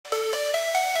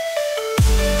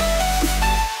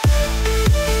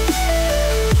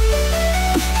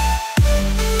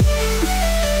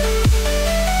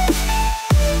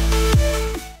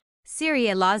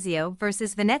Serie A Lazio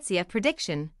vs Venezia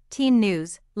prediction, team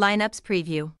news, lineups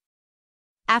preview.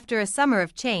 After a summer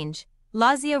of change,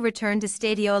 Lazio returned to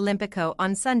Stadio Olimpico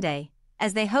on Sunday,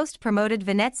 as they host promoted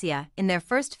Venezia in their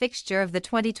first fixture of the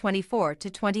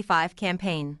 2024-25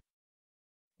 campaign.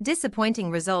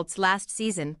 Disappointing results last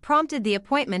season prompted the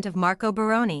appointment of Marco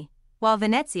Baroni, while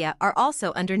Venezia are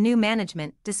also under new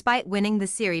management despite winning the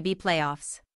Serie B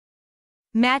playoffs.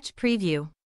 Match preview.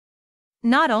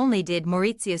 Not only did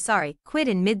Maurizio Sarri quit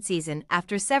in mid-season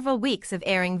after several weeks of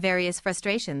airing various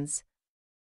frustrations,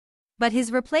 but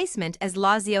his replacement as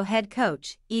Lazio head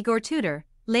coach, Igor Tudor,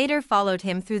 later followed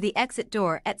him through the exit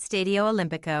door at Stadio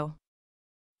Olimpico.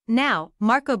 Now,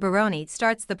 Marco Baroni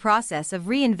starts the process of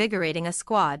reinvigorating a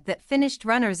squad that finished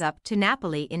runners-up to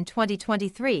Napoli in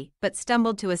 2023 but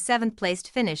stumbled to a 7th-placed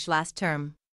finish last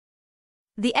term.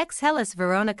 The ex-Hellas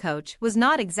Verona coach was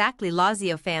not exactly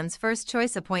Lazio fans'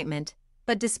 first-choice appointment,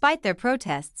 but despite their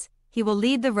protests, he will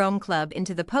lead the Rome club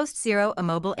into the post-Ciro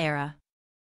Immobile era,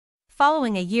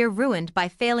 following a year ruined by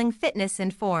failing fitness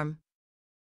and form.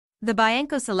 The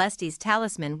Bianco-Celeste's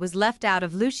talisman was left out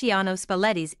of Luciano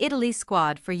Spalletti's Italy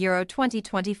squad for Euro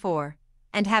 2024,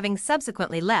 and having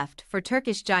subsequently left for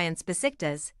Turkish giants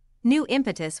Besiktas, new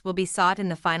impetus will be sought in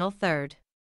the final third.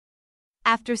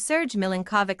 After Serge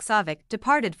Milinkovic-Savic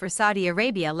departed for Saudi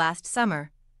Arabia last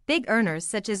summer, big earners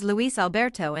such as Luis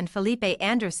Alberto and Felipe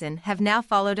Anderson have now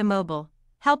followed Immobile,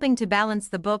 helping to balance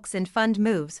the books and fund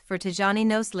moves for Tijani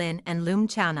Noslin and Loum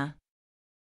Chana.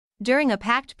 During a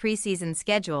packed preseason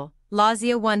schedule,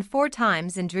 Lazio won 4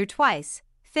 times and drew twice,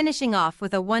 finishing off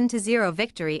with a 1-0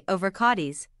 victory over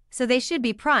Cadiz, so they should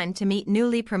be primed to meet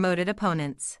newly promoted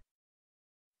opponents.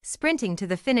 Sprinting to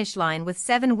the finish line with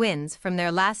 7 wins from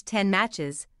their last 10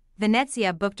 matches,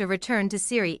 Venezia booked a return to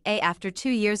Serie A after 2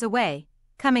 years away,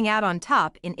 coming out on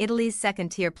top in Italy's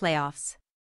second-tier playoffs.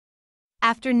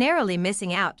 After narrowly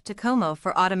missing out to Como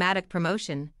for automatic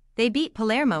promotion, they beat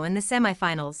Palermo in the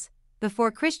semifinals,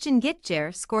 before Christian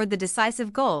Gitjer scored the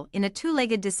decisive goal in a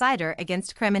 2-legged decider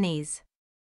against Cremonese.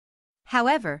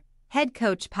 However, head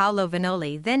coach Paolo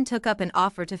Vanoli then took up an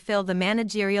offer to fill the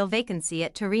managerial vacancy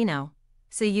at Torino,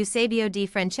 so Eusebio Di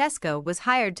Francesco was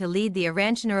hired to lead the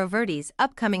Arancione Verdi's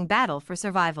upcoming battle for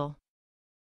survival.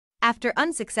 After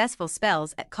unsuccessful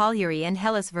spells at Cagliari and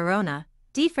Hellas Verona,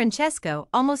 Di Francesco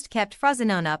almost kept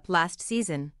Frosinone up last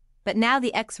season, but now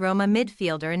the ex-Roma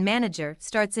midfielder and manager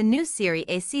starts a new Serie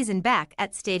A season back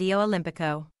at Stadio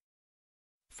Olimpico.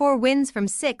 4 wins from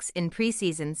 6 in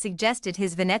preseason suggested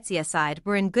his Venezia side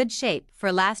were in good shape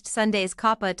for last Sunday's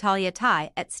Coppa Italia tie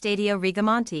at Stadio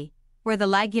Rigamonti, where the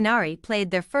Lagunari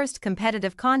played their first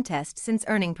competitive contest since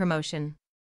earning promotion.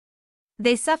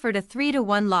 They suffered a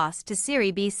 3-1 loss to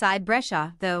Serie B side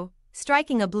Brescia, though,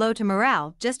 striking a blow to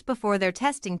morale just before their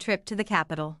testing trip to the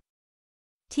capital.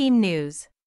 Team news.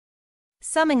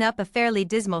 Summing up a fairly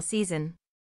dismal season,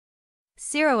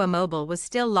 Ciro Immobile was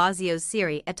still Lazio's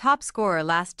Serie A top scorer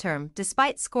last term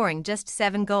despite scoring just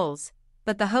 7 goals,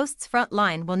 but the hosts' front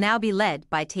line will now be led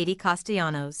by Teddy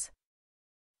Castellanos.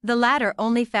 The latter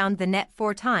only found the net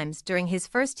 4 times during his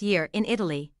first year in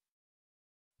Italy,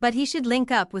 but he should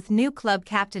link up with new club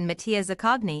captain Mattia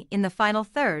Zaccagni in the final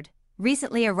third.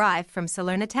 Recently arrived from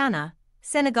Salernitana,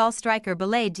 Senegal striker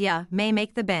Boulaye Dia may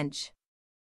make the bench.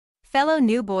 Fellow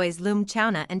new boys Loum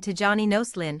Chana and Tijani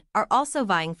Noslin are also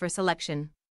vying for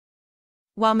selection,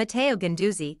 while Matteo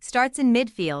Guendouzi starts in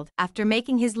midfield after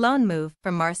making his loan move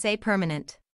from Marseille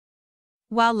permanent.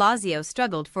 While Lazio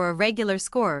struggled for a regular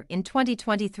scorer in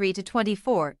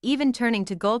 2023-24, even turning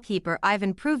to goalkeeper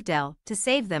Ivan Provedel to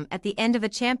save them at the end of a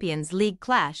Champions League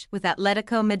clash with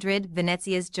Atletico Madrid,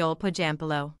 Venezia's Joel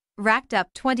Pojampalo racked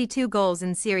up 22 goals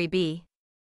in Serie B,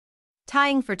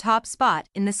 tying for top spot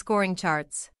in the scoring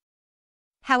charts.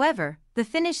 However, the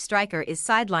Finnish striker is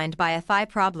sidelined by a thigh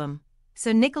problem,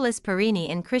 so Nicolas Perini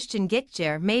and Christian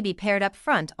Gitjer may be paired up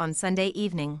front on Sunday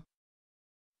evening.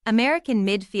 American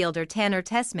midfielder Tanner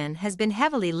Tessman has been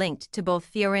heavily linked to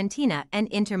both Fiorentina and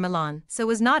Inter Milan, so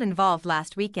was not involved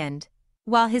last weekend,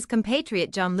 while his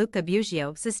compatriot Gianluca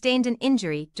Buggio sustained an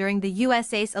injury during the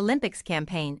USA's Olympics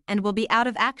campaign and will be out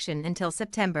of action until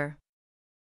September.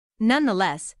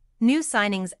 Nonetheless, new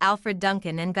signings Alfred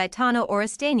Duncan and Gaetano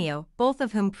Oristano, both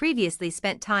of whom previously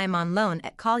spent time on loan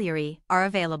at Cagliari, are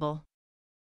available.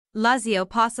 Lazio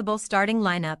possible starting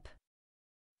lineup: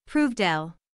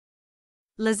 Provedel,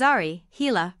 Lazzari,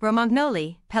 Gila,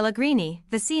 Romagnoli, Pellegrini,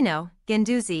 Vicino,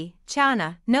 Guendouzi,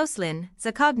 Chana, Noslin,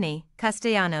 Zaccagni,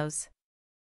 Castellanos.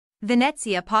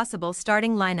 Venezia possible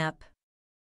starting lineup: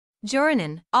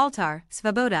 Jurinen, Altar,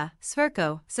 Svoboda,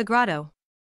 Sverko, Sagrado,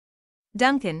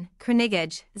 Duncan,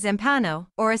 Kranigaj, Zampano,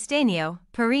 Oristano,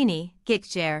 Perini,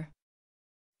 Gitjer.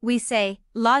 We say,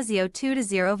 Lazio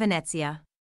 2-0 Venezia.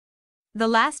 The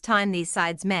last time these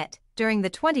sides met, during the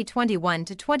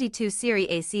 2021-22 Serie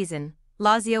A season,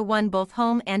 Lazio won both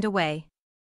home and away.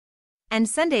 And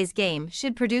Sunday's game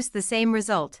should produce the same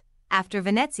result. After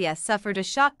Venezia suffered a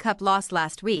shock cup loss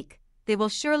last week, they will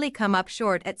surely come up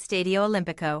short at Stadio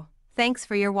Olimpico. Thanks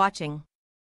for your watching.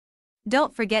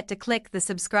 Don't forget to click the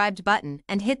subscribed button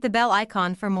and hit the bell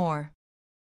icon for more.